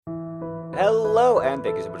Hello, and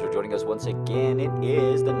thank you so much for joining us once again. It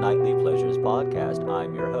is the Nightly Pleasures Podcast.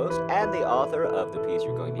 I'm your host and the author of the piece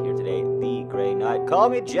you're going to hear today, The Grey Knight. Call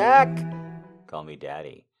me Jack. Call me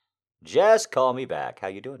Daddy. Just call me back. How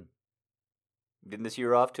you doing? Didn't this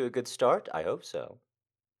year off to a good start? I hope so.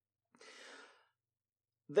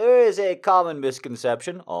 There is a common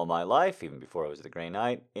misconception all my life, even before I was the Grey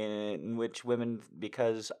Knight, in which women,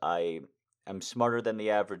 because I am smarter than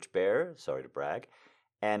the average bear, sorry to brag,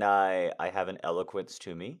 and I have an eloquence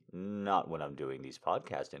to me, not when I'm doing these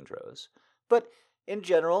podcast intros, but in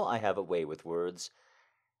general, I have a way with words.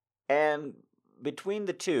 And between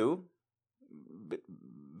the two, b-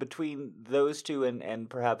 between those two and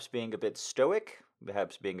perhaps being a bit stoic,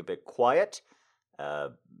 perhaps being a bit quiet, uh,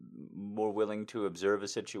 more willing to observe a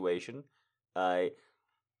situation, I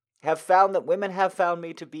have found that women have found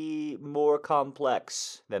me to be more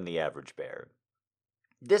complex than the average bear.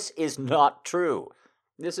 This is not true.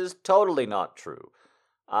 This is totally not true.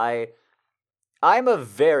 I I'm a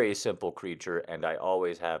very simple creature and I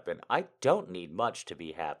always have been. I don't need much to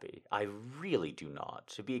be happy. I really do not.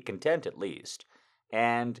 To be content at least.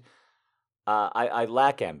 And I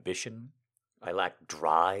lack ambition. I lack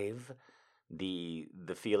drive. The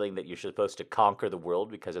feeling that you're supposed to conquer the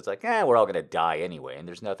world because it's like, we're all gonna die anyway, and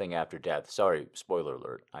there's nothing after death. Sorry, spoiler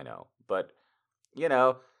alert, I know. But, you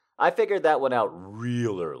know, I figured that one out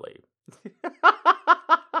real early.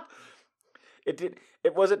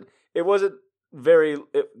 It wasn't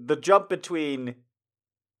the jump between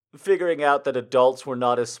figuring out that adults were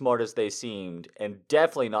not as smart as they seemed and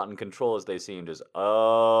definitely not in control as they seemed is,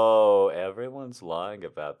 oh, everyone's lying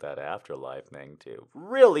about that afterlife thing too.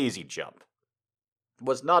 Real easy jump.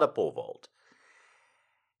 Was not a pole vault.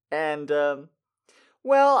 And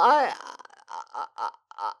well,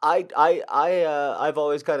 I've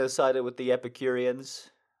always kind of sided with the Epicureans.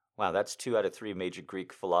 Wow, that's 2 out of 3 major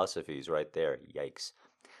Greek philosophies right there. Yikes.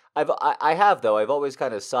 I have though. I've always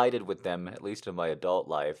kind of sided with them, at least in my adult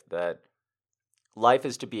life, that life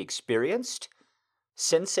is to be experienced,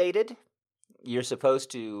 sensated. You're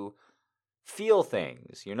supposed to feel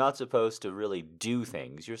things. You're not supposed to really do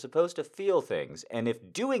things. You're supposed to feel things. And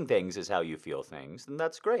if doing things is how you feel things, then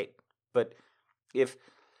that's great. But if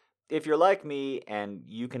if you're like me and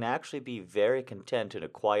you can actually be very content in a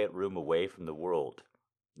quiet room away from the world,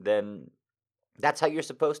 then that's how you're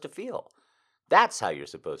supposed to feel. That's how you're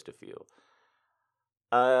supposed to feel.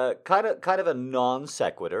 Kind of a non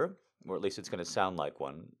sequitur, or at least it's going to sound like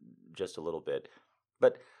one, just a little bit.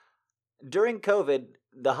 But during COVID,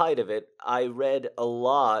 the height of it, I read a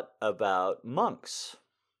lot about monks,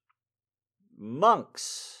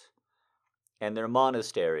 and their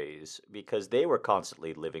monasteries because they were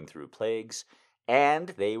constantly living through plagues and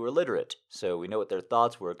they were literate. So we know what their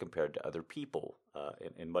thoughts were compared to other people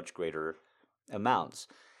in much greater amounts.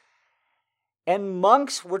 And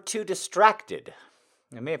monks were too distracted.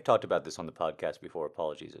 I may have talked about this on the podcast before,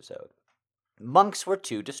 apologies if so. Monks were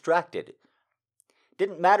too distracted.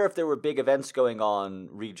 Didn't matter if there were big events going on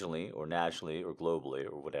regionally or nationally or globally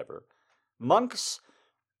or whatever. Monks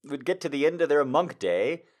would get to the end of their monk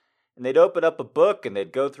day and they'd open up a book and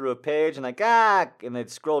they'd go through a page and and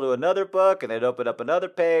they'd scroll to another book and they'd open up another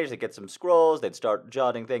page, they'd get some scrolls, they'd start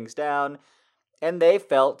jotting things down, and they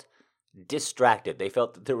felt distracted. They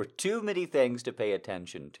felt that there were too many things to pay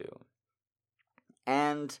attention to.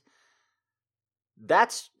 And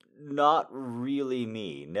that's not really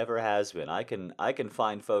me. Never has been. I can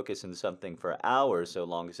find focus in something for hours so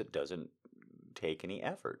long as it doesn't take any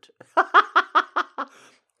effort.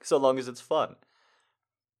 So long as it's fun.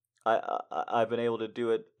 I've been able to do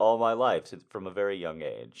it all my life from a very young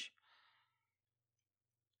age.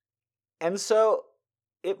 And so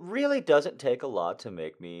it really doesn't take a lot to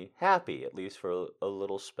make me happy, at least for a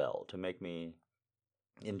little spell, to make me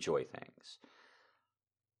enjoy things.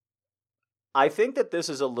 I think that this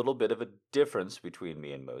is a little bit of a difference between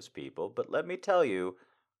me and most people, but let me tell you,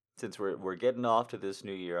 since we're getting off to this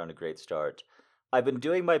new year on a great start, I've been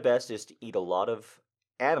doing my best is to eat a lot of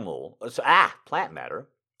plant matter,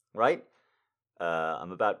 right?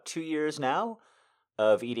 I'm about 2 years now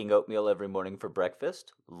of eating oatmeal every morning for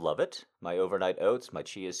breakfast. Love it. My overnight oats, my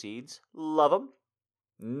chia seeds, love them.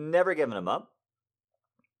 Never given them up.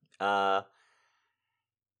 Uh,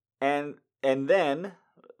 and then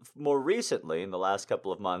more recently, in the last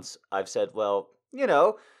couple of months, I've said, well,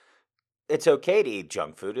 it's okay to eat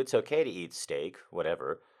junk food. It's okay to eat steak,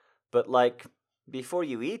 whatever. But like before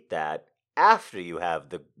you eat that, after you have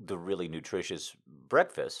the really nutritious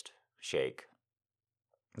breakfast shake,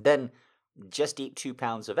 then just eat 2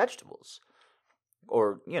 pounds of vegetables.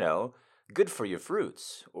 Or, good for your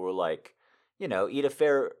fruits. Or like, eat a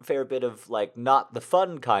fair bit of like not the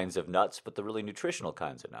fun kinds of nuts, but the really nutritional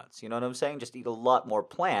kinds of nuts. You know what I'm saying? Just eat a lot more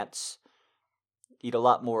plants, eat a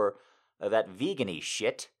lot more of that vegan-y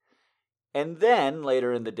shit, and then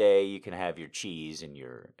later in the day you can have your cheese and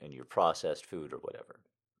your processed food or whatever.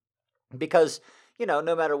 Because,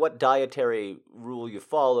 no matter what dietary rule you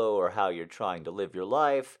follow or how you're trying to live your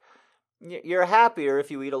life, you're happier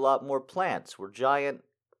if you eat a lot more plants. We're giant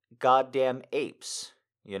goddamn apes.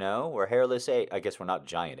 We're hairless apes. I guess we're not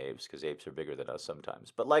giant apes because apes are bigger than us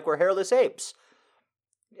sometimes. But like we're hairless apes.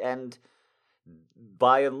 And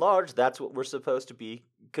by and large, that's what we're supposed to be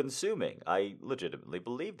consuming. I legitimately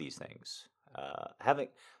believe these things. Having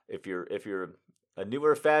if you're a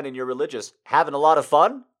newer fan and you're religious, having a lot of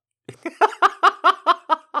fun.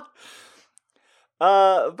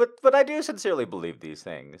 But I do sincerely believe these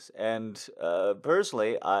things, and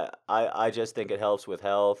personally, I just think it helps with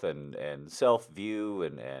health and self view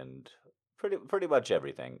and pretty much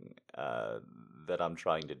everything that I'm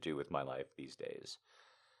trying to do with my life these days.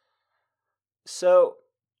 So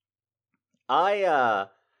I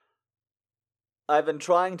I've been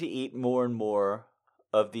trying to eat more and more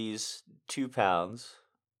of these 2 pounds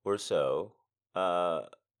or so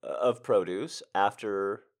of produce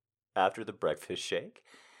after the breakfast shake,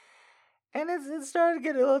 and it's starting to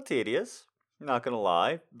get a little tedious. Not gonna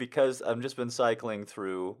lie, because I've just been cycling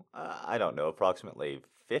through I don't know, approximately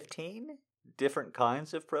 15 different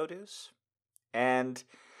kinds of produce, and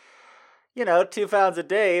 2 pounds a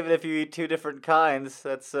day. Even if you eat two different kinds,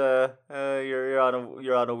 that's you're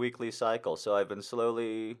on a weekly cycle. So I've been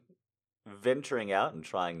slowly venturing out and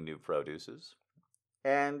trying new produces,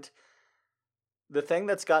 and the thing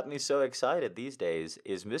that's got me so excited these days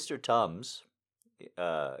is Mr. Tums.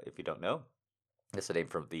 If you don't know, that's the name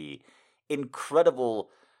for the incredible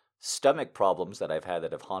stomach problems that I've had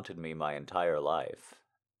that have haunted me my entire life.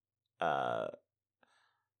 Uh,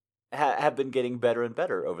 have been getting better and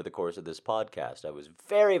better over the course of this podcast. I was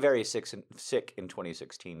very, very sick in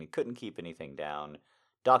 2016. Couldn't keep anything down.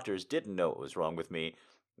 Doctors didn't know what was wrong with me,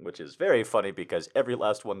 which is very funny because every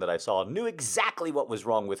last one that I saw knew exactly what was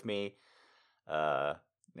wrong with me. Uh,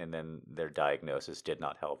 and then their diagnosis did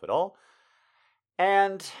not help at all.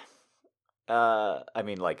 And, I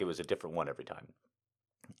mean, like, it was a different one every time.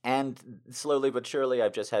 And slowly but surely,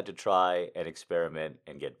 I've just had to try and experiment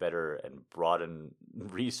and get better and broaden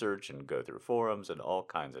research and go through forums and all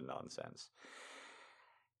kinds of nonsense.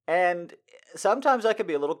 And sometimes I can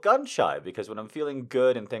be a little gun shy because when I'm feeling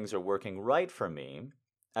good and things are working right for me,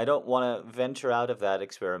 I don't want to venture out of that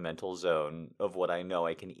experimental zone of what I know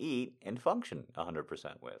I can eat and function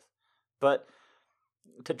 100% with. But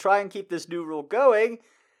to try and keep this new rule going,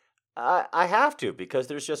 I have to because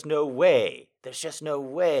there's just no way. There's just no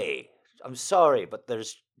way. I'm sorry, but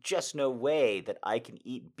there's just no way that I can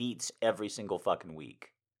eat beets every single fucking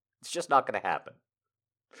week. It's just not going to happen.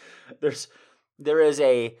 There's there is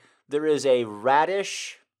a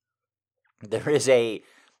radish. There is a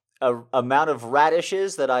amount of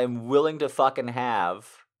radishes that I'm willing to fucking have,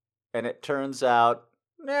 and it turns out,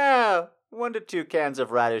 1 to 2 cans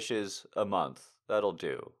of radishes a month. That'll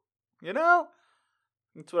do. You know?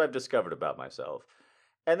 That's what I've discovered about myself.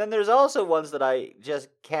 And then there's also ones that I just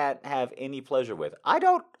can't have any pleasure with. I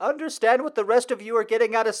don't understand what the rest of you are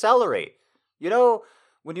getting out of celery.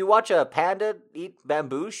 When you watch a panda eat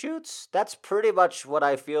bamboo shoots, that's pretty much what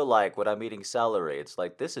I feel like when I'm eating celery. It's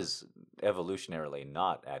like, this is evolutionarily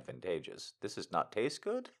not advantageous. This does not taste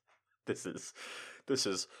good. This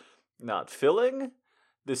is not filling.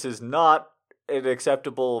 This is not an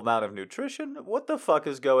acceptable amount of nutrition. What the fuck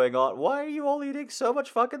is going on? Why are you all eating so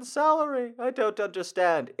much fucking celery? I don't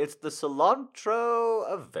understand. It's the cilantro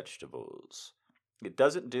of vegetables. It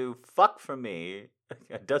doesn't do fuck for me.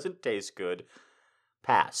 It doesn't taste good.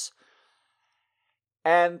 Pass.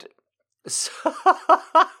 And so,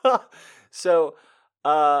 so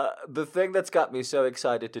the thing that's got me so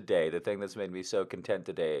excited today, the thing that's made me so content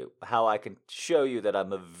today, how I can show you that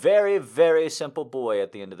I'm a very, very simple boy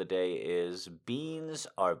at the end of the day is beans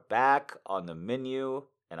are back on the menu,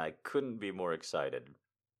 and I couldn't be more excited.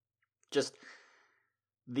 Just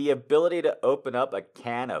the ability to open up a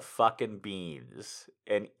can of fucking beans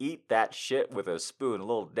and eat that shit with a spoon, a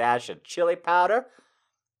little dash of chili powder,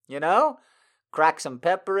 crack some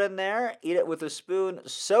pepper in there, eat it with a spoon,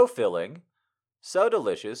 so filling. So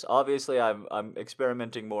delicious. Obviously, I'm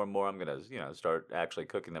experimenting more and more. I'm gonna, start actually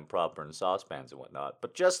cooking them proper in saucepans and whatnot.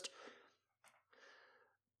 But just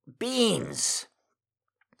beans,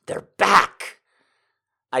 they're back.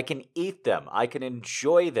 I can eat them. I can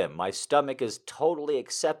enjoy them. My stomach is totally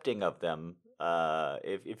accepting of them.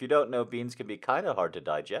 If you don't know, beans can be kind of hard to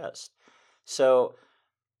digest. So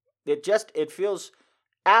it feels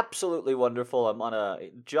absolutely wonderful. I'm on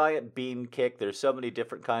a giant bean kick. There's so many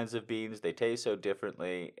different kinds of beans. They taste so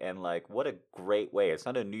differently, and like, what a great way. It's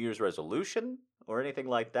not a New Year's resolution or anything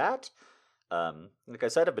like that. Like I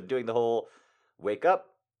said, I've been doing the whole wake up,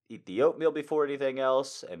 eat the oatmeal before anything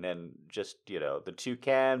else, and then just the two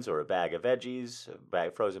cans or a bag of veggies,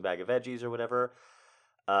 frozen bag of veggies or whatever.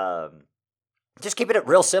 Um, just keeping it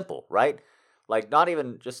real simple, right? Like not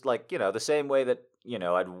even just like the same way that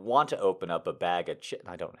I'd want to open up a bag of chips.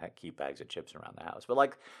 I don't keep bags of chips around the house, but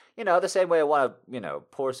like the same way I want to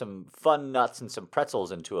pour some fun nuts and some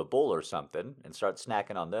pretzels into a bowl or something and start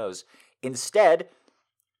snacking on those. Instead,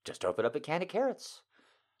 just open up a can of carrots.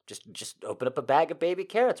 Just open up a bag of baby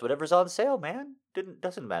carrots, whatever's on sale, man.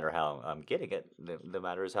 Doesn't matter how I'm getting it. The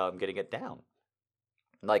matter is how I'm getting it down.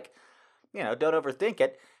 Like, don't overthink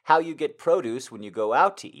it. How you get produce when you go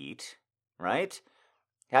out to eat, right?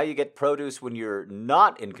 How you get produce when you're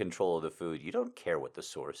not in control of the food. You don't care what the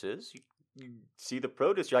source is. You see the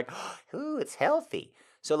produce, you're like, ooh, it's healthy.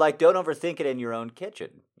 So, like, don't overthink it in your own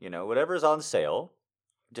kitchen. Whatever's on sale,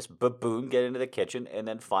 just baboon, get into the kitchen and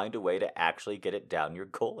then find a way to actually get it down your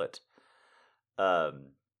gullet.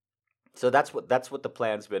 So that's what the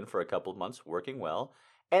plan's been for a couple of months, working well.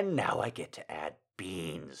 And now I get to add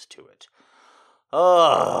beans to it.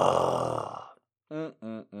 Oh.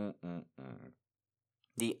 Mm-mm-mm-mm-mm.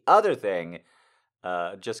 The other thing,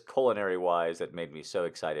 just culinary wise, that made me so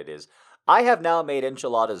excited is I have now made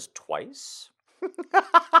enchiladas twice.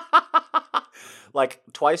 Like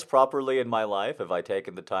twice properly in my life have I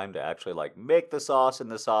taken the time to actually like make the sauce in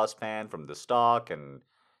the saucepan from the stock and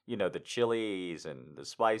the chilies and the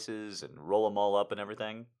spices and roll them all up and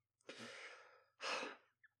everything.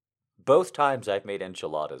 Both times I've made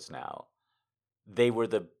enchiladas now, they were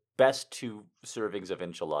the best two servings of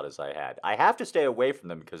enchiladas I had. I have to stay away from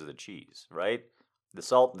them because of the cheese, right? The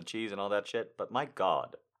salt and the cheese and all that shit. But my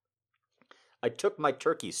God, I took my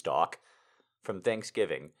turkey stock from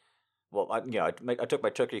Thanksgiving. Well, I took my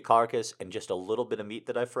turkey carcass and just a little bit of meat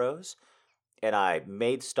that I froze, and I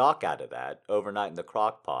made stock out of that overnight in the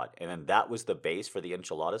crock pot, and then that was the base for the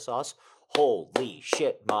enchilada sauce. Holy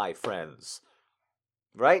shit, my friends.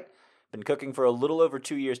 Right? Been cooking for a little over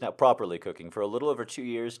 2 years now, properly cooking for a little over 2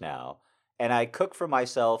 years now, and I cook for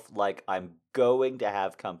myself like I'm going to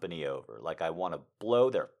have company over, like I want to blow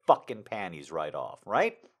their fucking panties right off,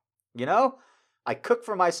 right? You know? I cook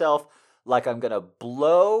for myself like I'm gonna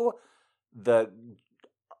blow the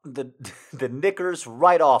the the knickers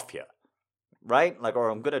right off you, right? Like, or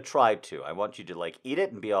I'm gonna try to. I want you to like eat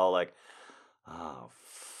it and be all like, "Oh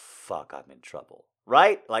fuck, I'm in trouble."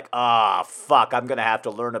 Right? Like, ah, fuck, I'm gonna have to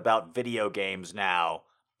learn about video games now.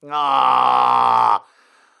 Ah,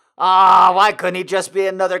 why couldn't he just be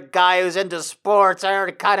another guy who's into sports? I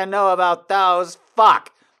already kind of know about those.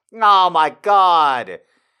 Fuck. Oh my God.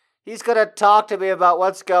 He's gonna talk to me about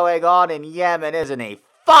what's going on in Yemen, isn't he?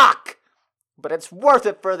 Fuck! But it's worth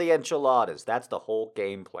it for the enchiladas. That's the whole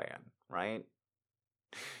game plan, right?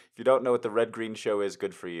 If you don't know what the Red Green Show is,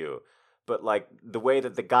 good for you. But like the way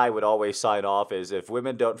that the guy would always sign off is if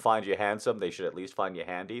women don't find you handsome, they should at least find you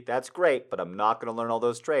handy. That's great, but I'm not going to learn all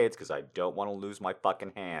those trades because I don't want to lose my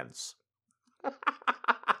fucking hands.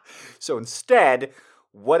 So instead,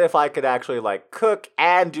 what if I could actually like cook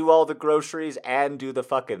and do all the groceries and do the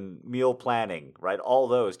fucking meal planning, right? All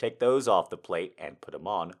those, take those off the plate and put them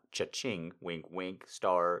on. Cha-ching, wink, wink,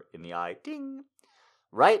 star in the eye, ding.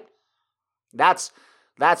 Right? That's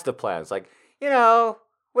the plan. It's like,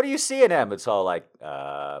 what do you see in him? It's all like,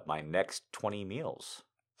 my next 20 meals.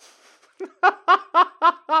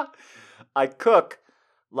 I cook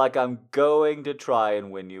like I'm going to try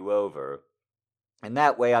and win you over. And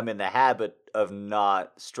that way I'm in the habit of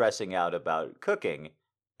not stressing out about cooking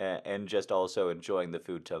and just also enjoying the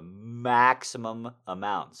food to maximum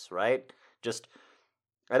amounts, right? Just,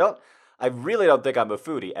 I really don't think I'm a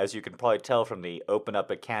foodie, as you can probably tell from the open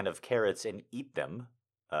up a can of carrots and eat them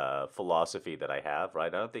philosophy that I have,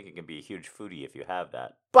 right? I don't think you can be a huge foodie if you have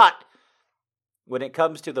that. But when it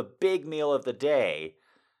comes to the big meal of the day,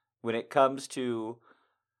 when it comes to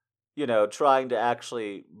trying to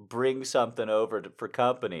actually bring something over for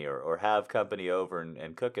company or have company over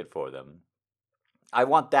and cook it for them, I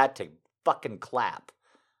want that to fucking clap.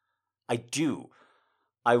 I do.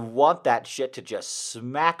 I want that shit to just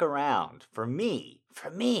smack around for me.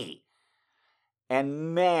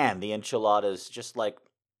 And man, the enchiladas just like,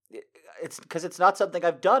 it's because it's not something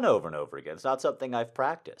I've done over and over again. It's not something I've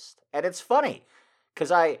practiced. And it's funny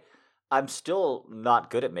because I'm still not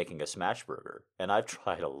good at making a smash burger, and I've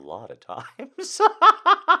tried a lot of times.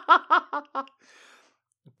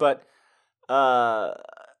 But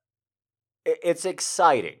it's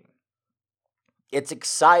exciting. it's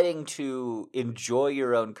exciting to enjoy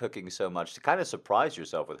your own cooking so much, to kind of surprise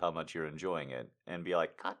yourself with how much you're enjoying it and be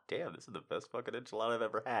like, God damn, this is the best fucking enchilada I've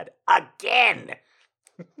ever had. Again!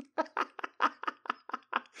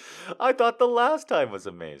 I thought the last time was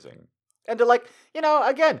amazing. And to like,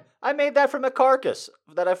 again, I made that from a carcass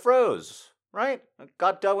that I froze, right? I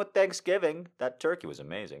got done with Thanksgiving. That turkey was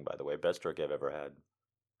amazing, by the way. Best turkey I've ever had.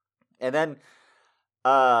 And then,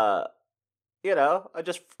 uh, I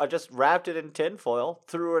just wrapped it in tinfoil,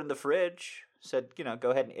 threw it in the fridge, said,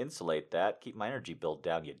 go ahead and insulate that. Keep my energy bill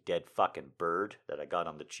down, you dead fucking bird that I got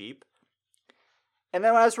on the cheap. And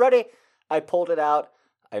then when I was ready, I pulled it out.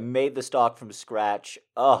 I made the stock from scratch.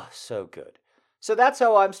 Oh, so good. So that's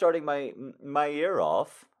how I'm starting my year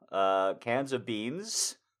off. Cans of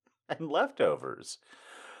beans and leftovers.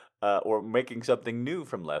 Or making something new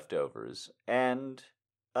from leftovers. And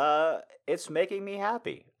it's making me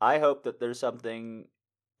happy. I hope that there's something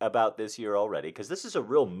about this year already, because this is a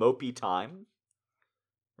real mopey time,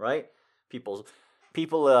 right? People,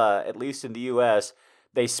 at least in the U.S.,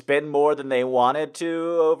 they spend more than they wanted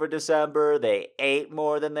to over December. They ate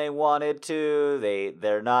more than they wanted to.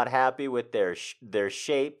 They're not happy with their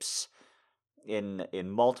shapes in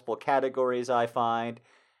multiple categories, I find.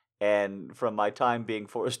 And from my time being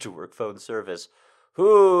forced to work phone service,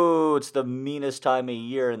 it's the meanest time of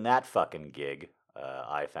year in that fucking gig,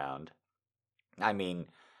 I found. I mean,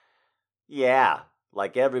 yeah,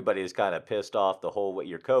 like everybody's kind of pissed off,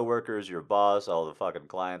 your coworkers, your boss, all the fucking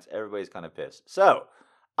clients, everybody's kind of pissed. So,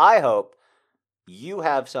 I hope you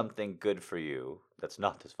have something good for you that's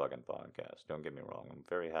not this fucking podcast. Don't get me wrong. I'm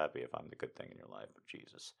very happy if I'm the good thing in your life, but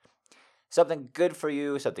Jesus. Something good for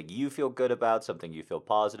you, something you feel good about, something you feel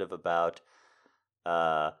positive about.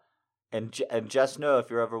 And just know, if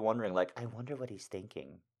you're ever wondering, like, I wonder what he's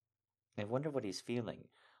thinking. I wonder what he's feeling.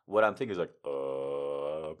 What I'm thinking is like,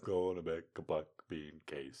 I'm gonna make a black bean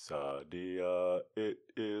quesadilla. It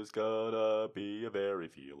is gonna be a very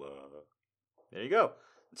feeler. There you go.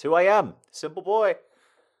 That's who I am. Simple boy.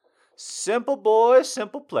 Simple boy,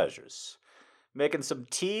 simple pleasures. Making some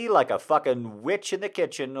tea like a fucking witch in the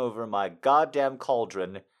kitchen over my goddamn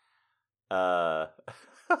cauldron.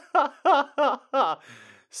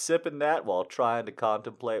 Sipping that while trying to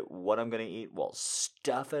contemplate what I'm gonna eat while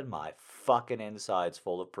stuffing my fucking insides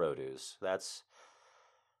full of produce. That's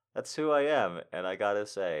who I am, and I gotta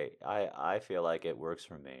say, I feel like it works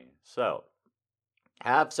for me. So,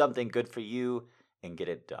 have something good for you and get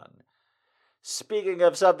it done. Speaking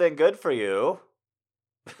of something good for you,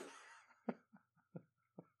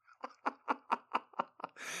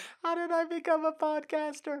 how did I become a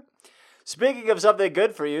podcaster? Speaking of something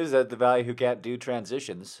good for you, is that the value who can't do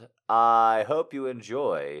transitions. I hope you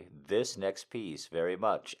enjoy this next piece very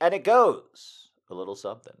much. And it goes a little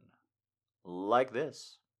something like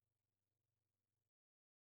this.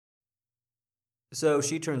 So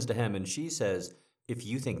she turns to him and she says, if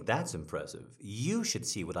you think that's impressive, you should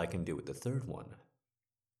see what I can do with the third one.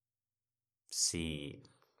 See,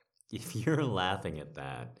 if you're laughing at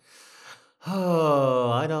that,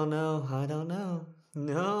 I don't know.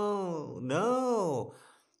 No.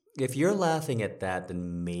 If you're laughing at that,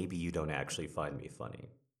 then maybe you don't actually find me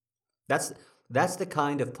funny. That's that's the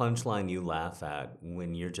kind of punchline you laugh at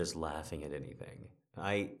when you're just laughing at anything.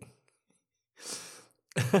 I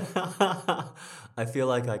feel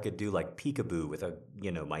like I could do like peekaboo with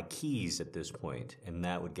my keys at this point, and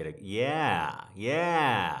that would get a yeah,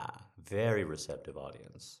 very receptive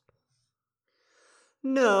audience.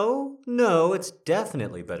 No, it's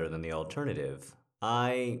definitely better than the alternative.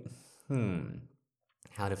 How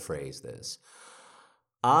to phrase this?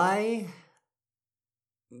 I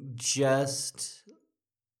just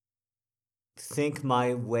think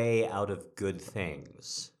my way out of good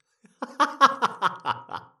things.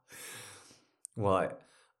 Well,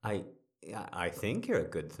 I, I think you're a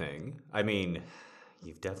good thing. I mean,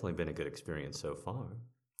 you've definitely been a good experience so far.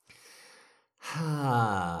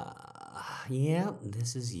 Yeah,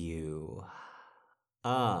 this is you.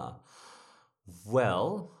 Ah,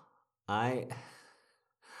 well, I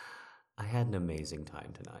I had an amazing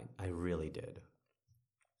time tonight. I really did.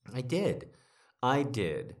 I did. I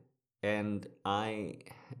did. And I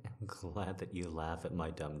am glad that you laugh at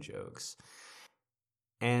my dumb jokes.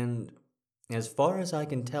 And as far as I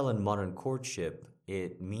can tell in modern courtship,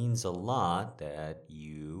 it means a lot that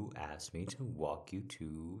you asked me to walk you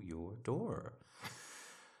to your door.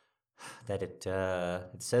 That it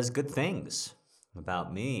says good things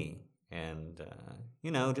about me, and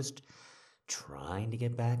just trying to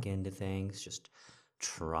get back into things, just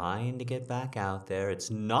trying to get back out there. It's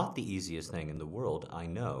not the easiest thing in the world, I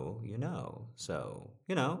know, So,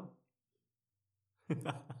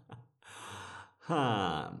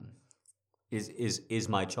 Huh. Is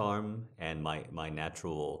my charm and my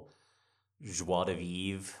natural joie de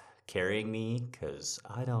vivre carrying me? Cause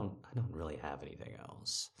I don't really have anything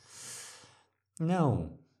else. No,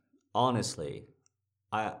 honestly,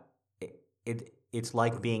 I it's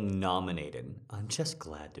like being nominated. I'm just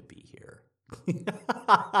glad to be here.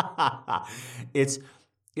 it's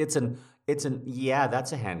it's an it's an yeah,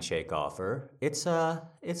 that's a handshake offer. It's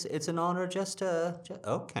an honor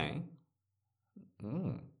okay.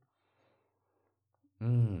 Mm.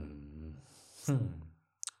 Mm. Hmm.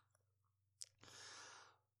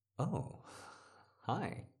 Oh,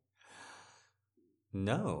 hi.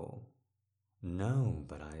 No, no,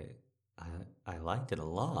 but I liked it a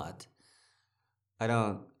lot. I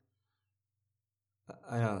don't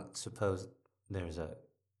I don't suppose there's a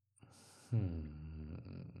hmm.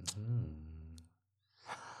 Hmm.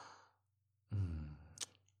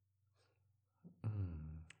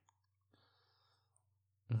 Hmm.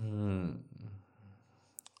 Hmm.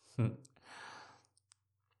 Hmm.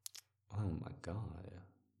 Oh my God.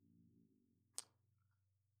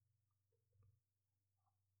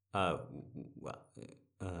 Well,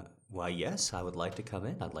 why, yes, I would like to come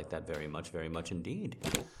in. I'd like that very much indeed.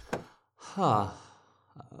 Huh.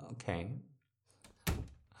 Okay.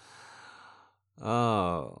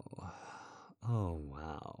 Oh. Oh,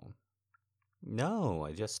 wow. No,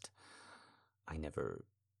 I never,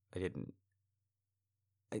 I didn't,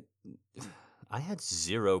 I, I had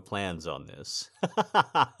zero plans on this.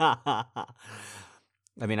 I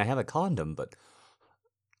mean, I have a condom, but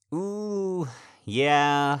ooh,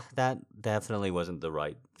 yeah, that definitely wasn't the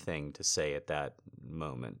right thing to say at that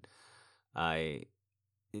moment. I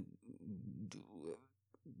it-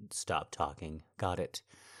 stop talking. Got it.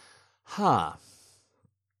 Huh.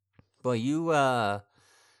 Well, you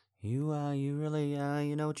really,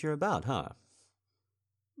 you know what you're about, huh?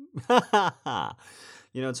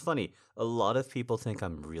 It's funny. A lot of people think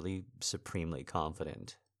I'm really supremely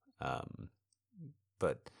confident. Um,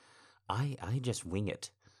 but I just wing it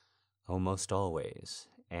almost always.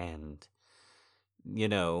 And,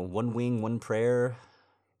 one wing, one prayer,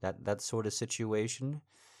 that sort of situation.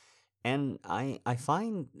 And I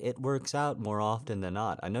find it works out more often than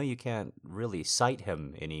not. I know you can't really cite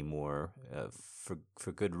him anymore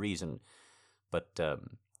for good reason, but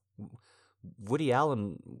Woody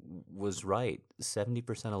Allen was right.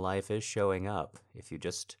 70% of life is showing up. If you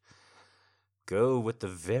just go with the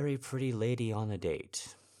very pretty lady on a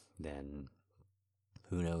date, then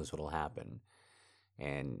who knows what'll happen.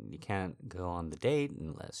 And you can't go on the date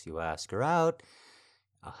unless you ask her out.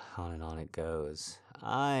 On and on it goes.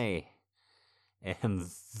 I am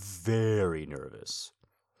very nervous.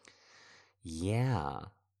 Yeah,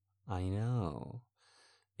 I know.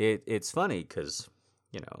 It's funny because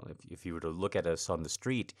if you were to look at us on the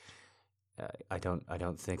street, I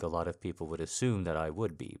don't think a lot of people would assume that I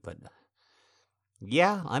would be, but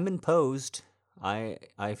yeah, I'm imposed. I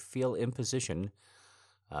feel imposition.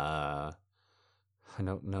 Uh, I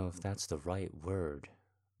don't know if that's the right word,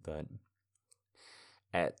 but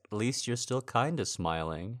at least you're still kind of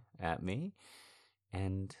smiling at me,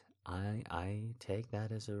 and I take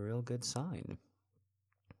that as a real good sign.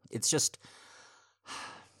 It's just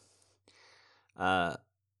uh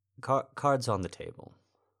cards on the table.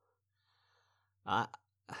 I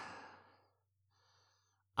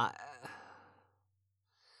I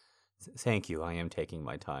thank you. I am taking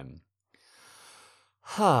my time.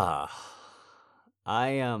 Ha.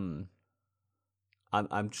 I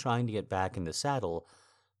I'm trying to get back in the saddle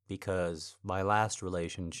because my last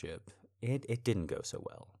relationship it didn't go so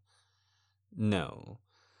well. No.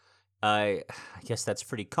 I guess that's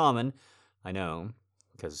pretty common. I know,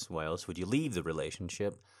 because why else would you leave the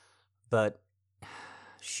relationship? But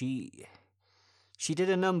she she did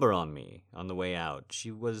a number on me on the way out.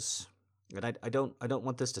 She was, and I don't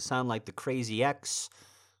want this to sound like the crazy ex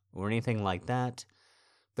or anything like that,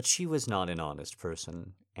 but she was not an honest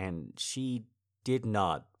person, and she did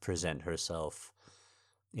not present herself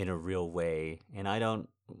in a real way. And I don't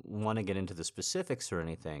want to get into the specifics or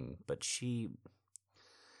anything, but she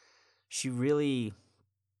really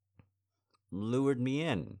lured me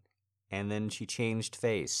in, and then she changed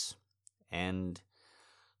face, and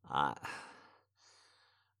I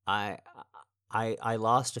I I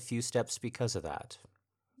lost a few steps because of that,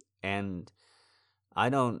 and I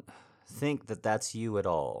don't think that that's you at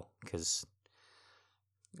all, because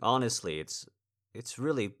honestly, it's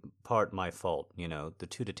really part my fault. The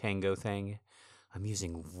two to tango thing. I'm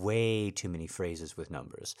using way too many phrases with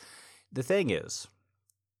numbers. The thing is,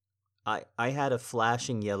 I had a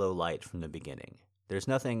flashing yellow light from the beginning. There's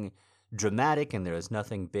nothing dramatic and there is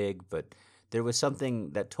nothing big, but There was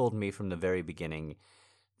something that told me from the very beginning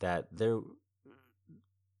that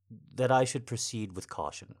I should proceed with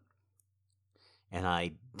caution, and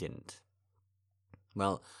I didn't.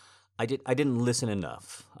 Well, I didn't listen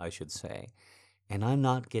enough, I should say. And I'm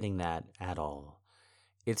not getting that at all.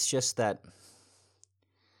 It's just that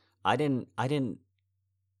I didn't I didn't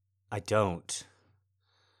I don't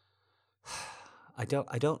I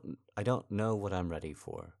don't know what I'm ready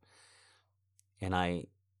for. And I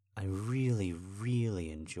really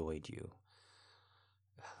really enjoyed you.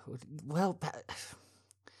 Well,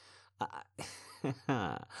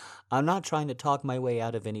 I, I'm not trying to talk my way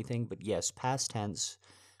out of anything, but yes, past tense,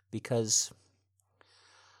 because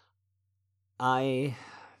I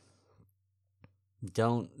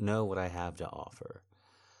don't know what I have to offer.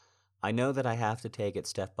 I know that I have to take it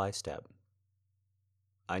step by step.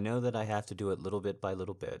 I know that I have to do it little bit by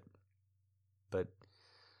little bit. But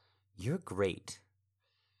you're great.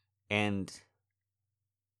 And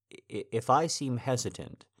if I seem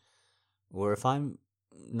hesitant, or if I'm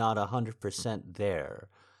not 100% there,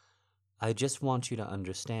 I just want you to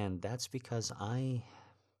understand that's because I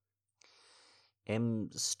am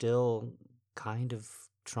still kind of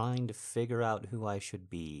trying to figure out who I should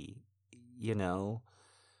be. You know,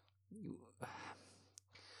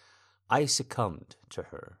 I succumbed to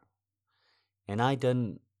her, and I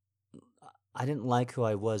didn't like who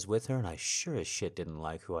I was with her, and I sure as shit didn't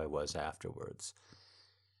like who I was afterwards.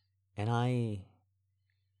 And I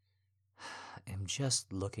am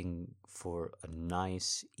just looking for a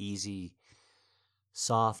nice, easy,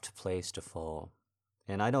 soft place to fall.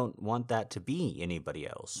 And I don't want that to be anybody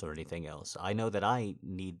else or anything else. I know that I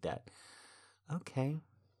need that. Okay.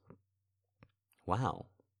 Wow.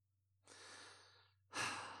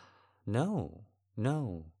 No,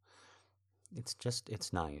 no.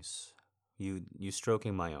 It's nice. You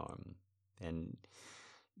stroking my arm, and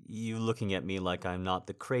you looking at me like I'm not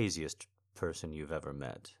the craziest person you've ever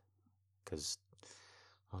met. 'Cause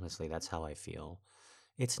honestly, that's how I feel.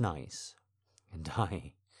 It's nice. And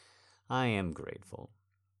I am grateful.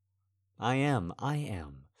 I am. I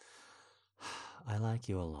am. I like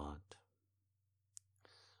you a lot.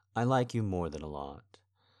 I like you more than a lot.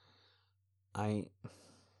 I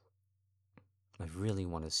I really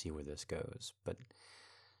want to see where this goes, but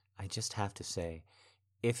I just have to say,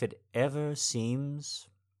 if it ever seems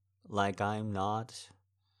like I'm not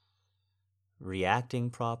reacting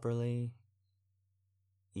properly,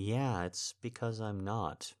 yeah, it's because I'm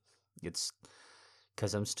not. It's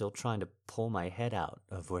because I'm still trying to pull my head out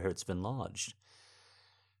of where it's been lodged.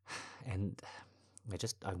 And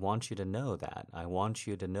I want you to know that. I want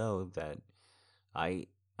you to know that I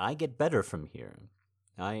I get better from here.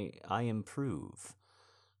 I improve.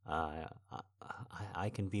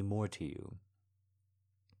 I can be more to you.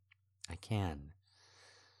 I can.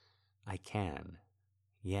 I can.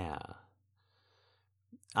 Yeah.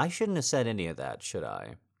 I shouldn't have said any of that, should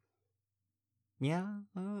I? Yeah.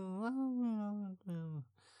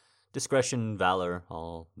 Discretion, valor,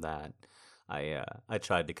 all that. I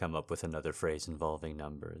tried to come up with another phrase involving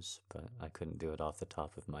numbers, but I couldn't do it off the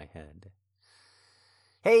top of my head.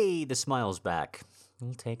 Hey, the smile's back.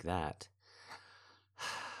 We'll take that.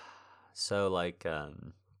 So, like,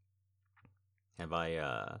 have I,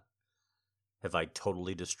 uh, have I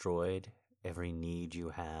totally destroyed every need you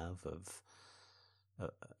have of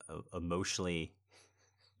a emotionally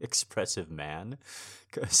expressive man?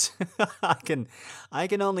 Because I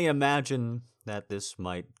can only imagine that this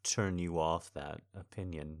might turn you off that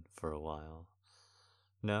opinion for a while.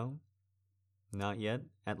 No, not yet,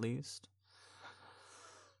 at least.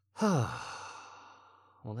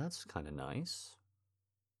 Well, that's kind of nice.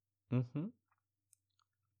 Mm-hmm.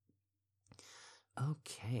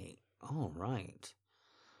 Okay. All right.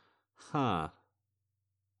 Huh.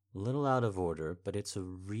 Little out of order, but it's a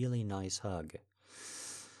really nice hug.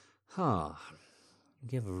 Huh. You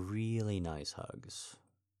give really nice hugs.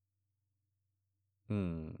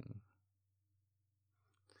 Hmm.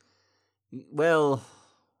 Well,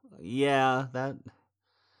 yeah, that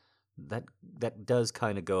that does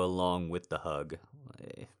kind of go along with the hug.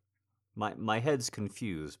 Eh, my head's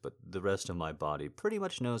confused, but the rest of my body pretty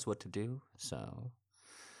much knows what to do. So,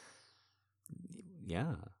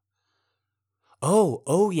 yeah.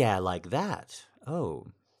 Oh yeah, like that. Oh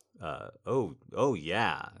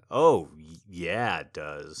yeah. Yeah, it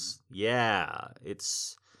does. Yeah,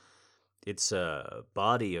 it's a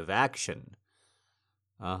body of action.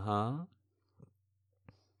 Uh-huh.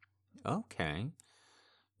 Okay.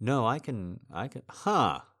 No,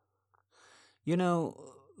 huh. You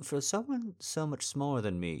know, for someone so much smaller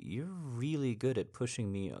than me, you're really good at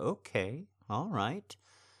pushing me. Okay. All right.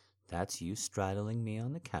 That's you straddling me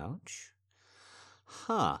on the couch.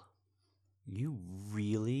 Huh. You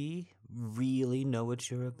really, really know what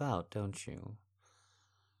you're about, don't you?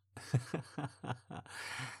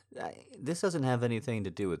 This doesn't have anything to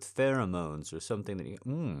do with pheromones or something that you.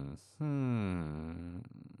 Mm, mm,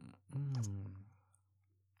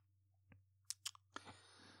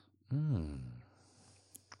 mm,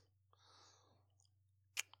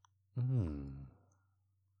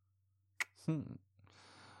 hmm,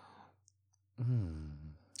 mm.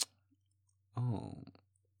 Oh,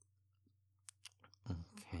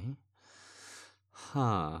 okay.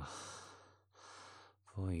 Huh.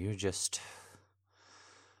 Boy, you're just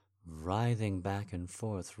writhing back and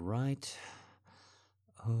forth right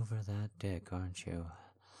over that dick, aren't you?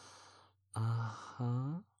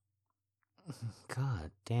 Uh-huh.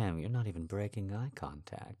 God damn, you're not even breaking eye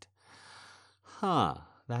contact. Huh.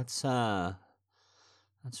 That's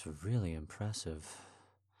really impressive.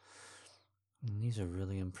 And these are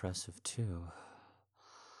really impressive too.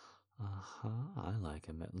 Uh-huh. I like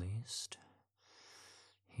him at least.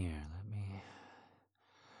 Here, let me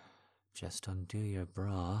just undo your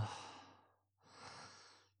bra.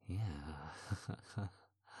 Yeah.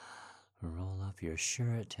 Roll up your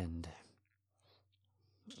shirt and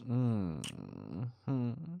mm, mm,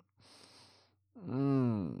 mm, mm,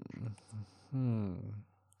 mm, mm,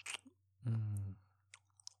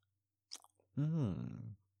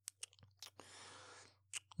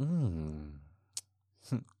 mm, mm,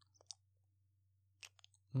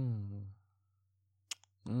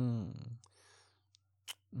 mm,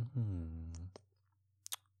 mm.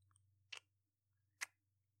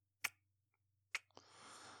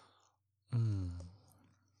 Mm.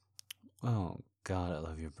 Oh, God, I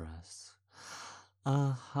love your breasts.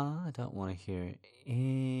 Uh-huh, I don't want to hear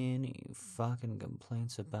any fucking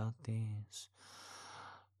complaints about these.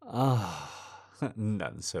 Ah,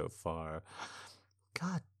 none so far.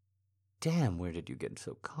 God damn, where did you get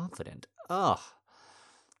so confident? Ugh.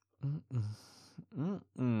 Mm-mm.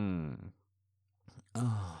 Mm-mm.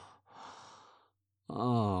 Oh.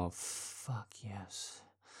 Oh, fuck yes.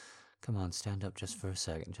 Come on, stand up just for a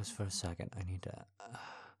second. Just for a second. I need to.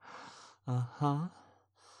 Uh-huh.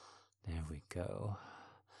 There we go.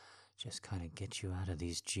 Just kind of get you out of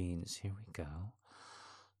these jeans. Here we go.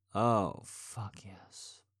 Oh, fuck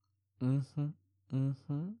yes. Mm-hmm.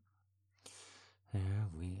 Mm-hmm. There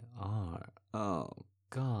we are. Oh,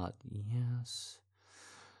 God, yes.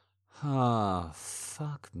 Ah,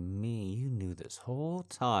 fuck me. You knew this whole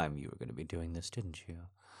time you were going to be doing this, didn't you?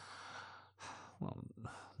 Well,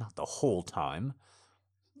 not the whole time.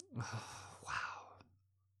 Wow.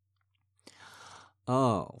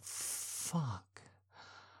 Oh, fuck.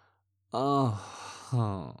 Oh.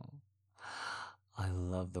 I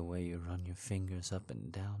love the way you run your fingers up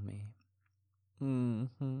and down me.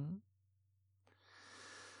 Mm-hmm.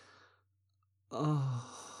 Oh.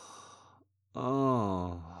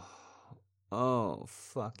 Oh. Oh,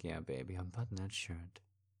 fuck yeah, baby. Unbutton that shirt.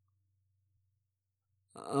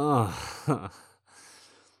 Oh.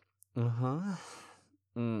 Uh-huh.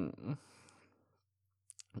 Mm.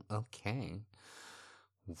 Okay.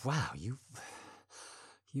 Wow, you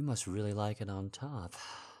must really like it on top.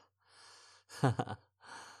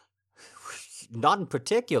 Not in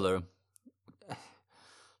particular.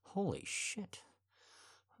 Holy shit.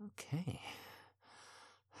 Okay.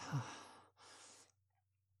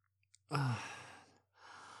 Uh-uh.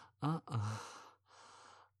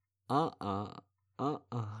 Uh-uh.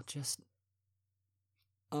 Uh-uh. Just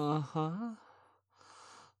uh-huh.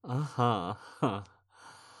 Uh-huh.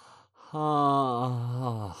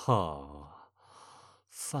 Oh.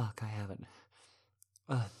 Fuck, I haven't.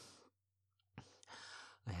 Uh,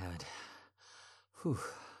 I haven't. Whew.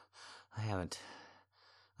 I haven't.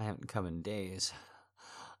 I haven't come in days.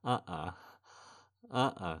 Uh-uh.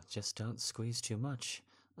 Uh-uh. Just don't squeeze too much.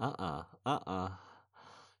 Uh-uh. Uh-uh.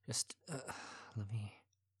 Just, let me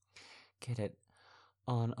get it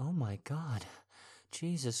on. Oh my God.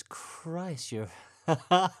 Jesus Christ, you're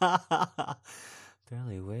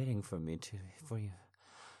barely waiting for me for you.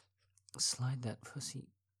 Slide that pussy.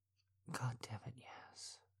 God damn it,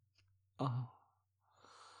 yes. Oh.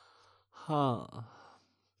 Huh.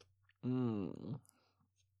 Mm.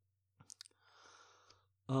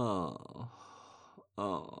 Oh.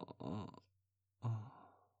 Oh. Oh.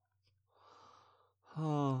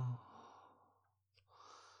 Oh.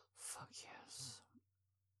 Fuck yes.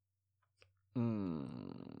 Mm.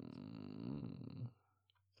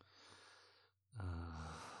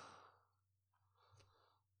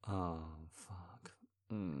 Oh, fuck.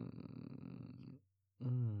 Mm.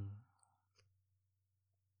 Mm.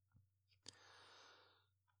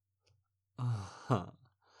 Huh.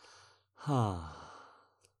 Huh.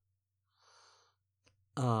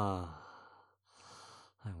 Ah,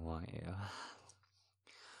 I want you.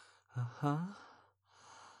 Uh-huh.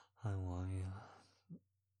 I want you.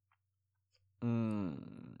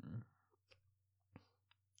 Mmm.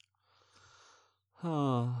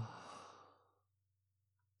 Oh.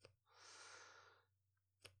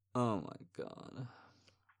 Oh my god.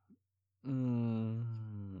 Mmm.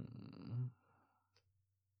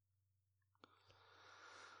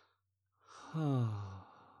 Oh.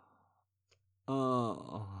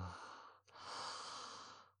 Oh.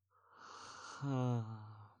 Ah.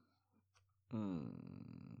 Mm.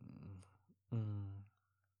 Mm.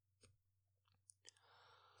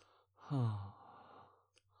 Oh.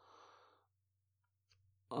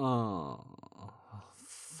 Oh.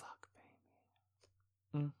 Fuck,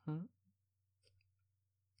 baby. Mm-hmm.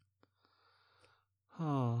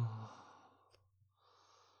 Oh.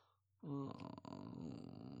 Oh.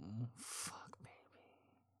 Fuck, baby.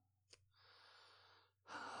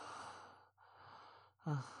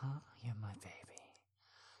 Uh-huh. You're my baby.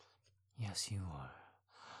 Yes, you are.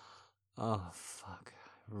 Oh, fuck.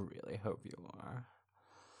 I really hope you are.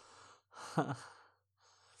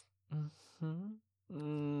 Mm-hmm.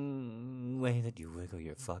 Way that you wiggle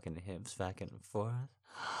your fucking hips back and forth.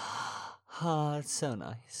 Ah, it's so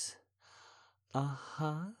nice.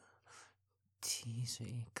 Uh-huh. Tease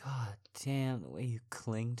me. God damn, the way you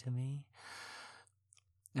cling to me.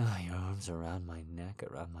 Oh, your arms around my neck,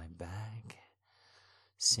 around my back,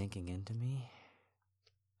 sinking into me.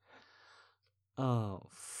 Oh,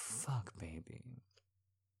 fuck, baby.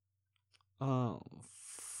 Oh,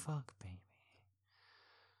 fuck, baby.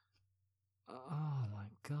 Oh my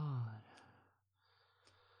god.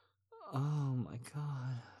 Oh my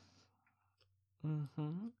god.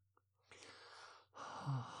 Mm-hmm.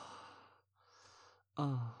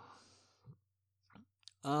 Oh.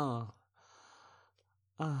 Oh.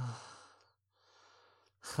 Oh.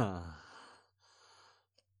 Huh.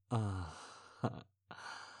 Oh.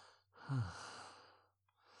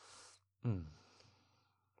 Mm.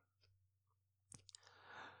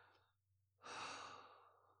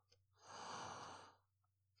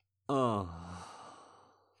 Oh.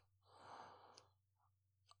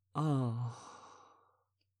 Oh.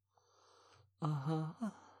 Uh-huh.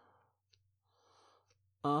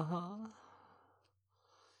 Uh-huh.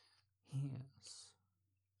 Yes.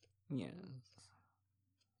 Yes.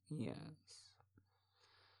 Yes.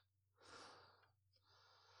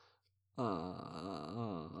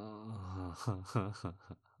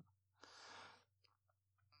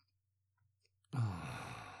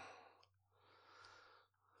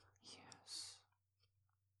 Yes.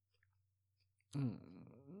 Mm.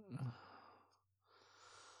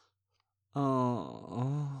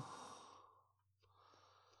 Oh.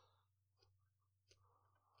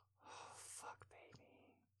 Fuck,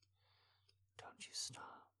 baby. Don't you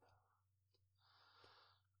stop.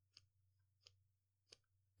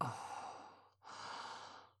 Oh.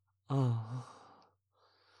 Oh.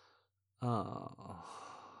 Oh.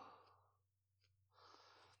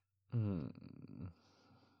 Mm.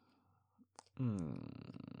 Mm.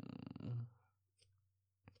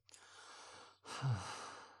 Oh.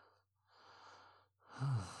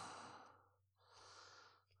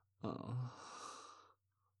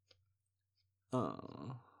 Oh.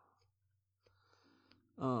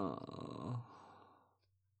 Oh.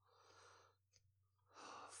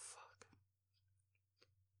 Fuck.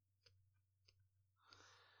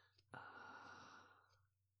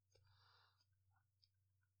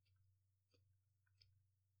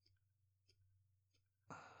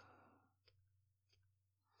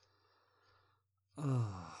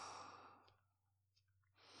 Oh.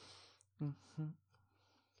 Mm-hmm.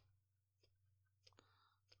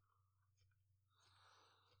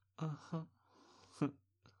 Uh-huh.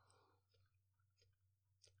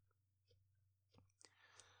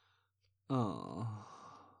 Oh.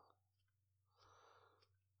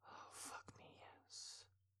 Oh, fuck me, yes.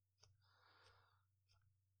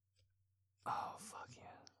 Oh, fuck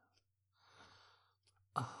yeah.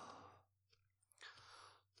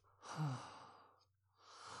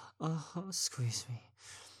 Oh. Squeeze me.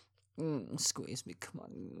 Squeeze me, come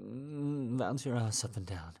on. Bounce your ass up and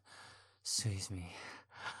down. Squeeze me.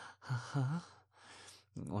 Uh-huh.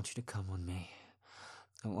 I want you to come on me.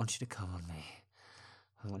 I want you to come on me.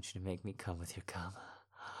 I want you to make me come with your cum.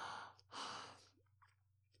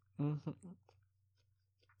 Mm-hmm.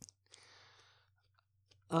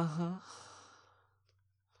 Uh-huh.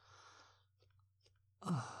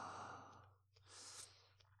 Oh.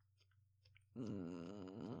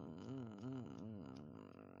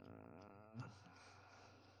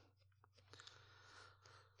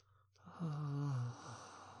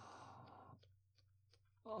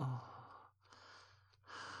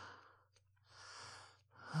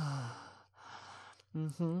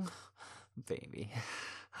 Mm-hmm. Baby.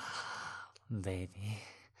 Baby.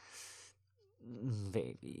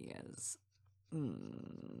 Baby, yes.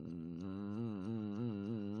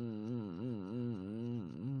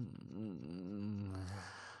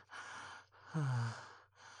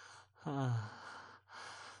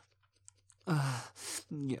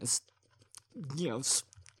 Yes. Yes.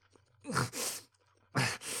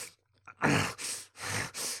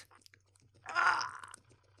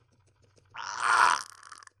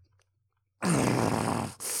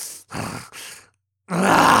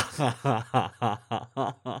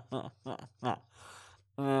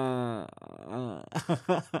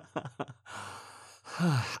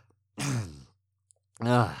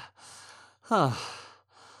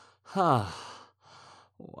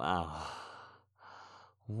 Wow.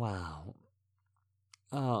 Wow.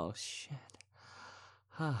 Oh, shit.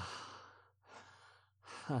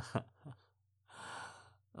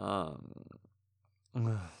 um,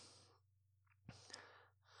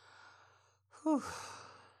 whew.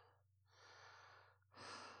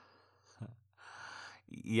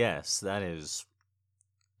 Yes, that is,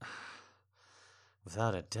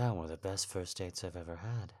 without a doubt, one of the best first dates I've ever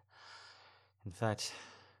had. In fact,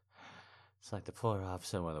 it's like the polar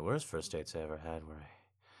opposite of one of the worst first dates I ever had, where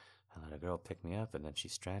I let a girl pick me up and then she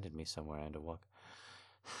stranded me somewhere and I had to walk.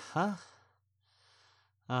 Huh?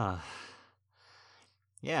 Ah.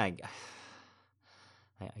 Yeah, I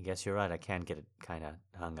guess you're right. I can get kind of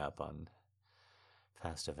hung up on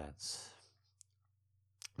past events.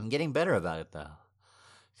 I'm getting better about it, though,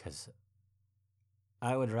 because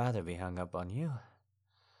I would rather be hung up on you.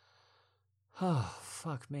 Oh,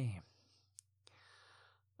 fuck me.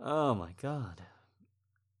 Oh, my God.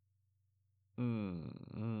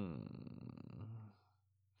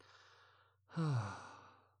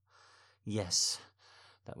 Yes,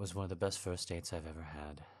 that was one of the best first dates I've ever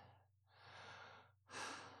had.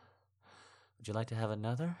 Would you like to have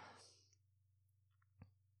another?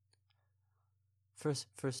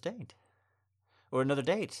 First date? Or another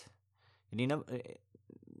date?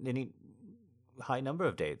 Any high number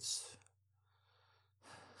of dates?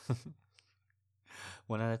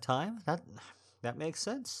 One at a time? That makes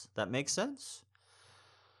sense. That makes sense.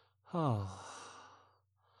 Oh.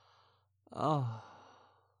 Oh.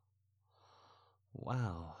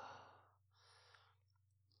 Wow.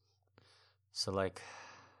 So like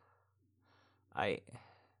I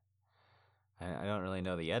I don't really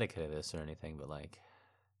know the etiquette of this or anything, but like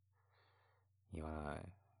you wanna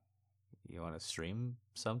you wanna stream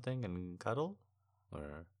something and cuddle?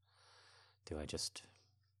 Or do I just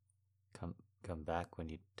come come back when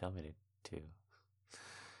you tell me to?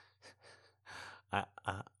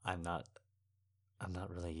 I'm not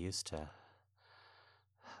really used to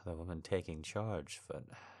the woman taking charge, but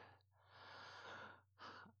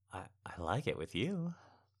I like it with you.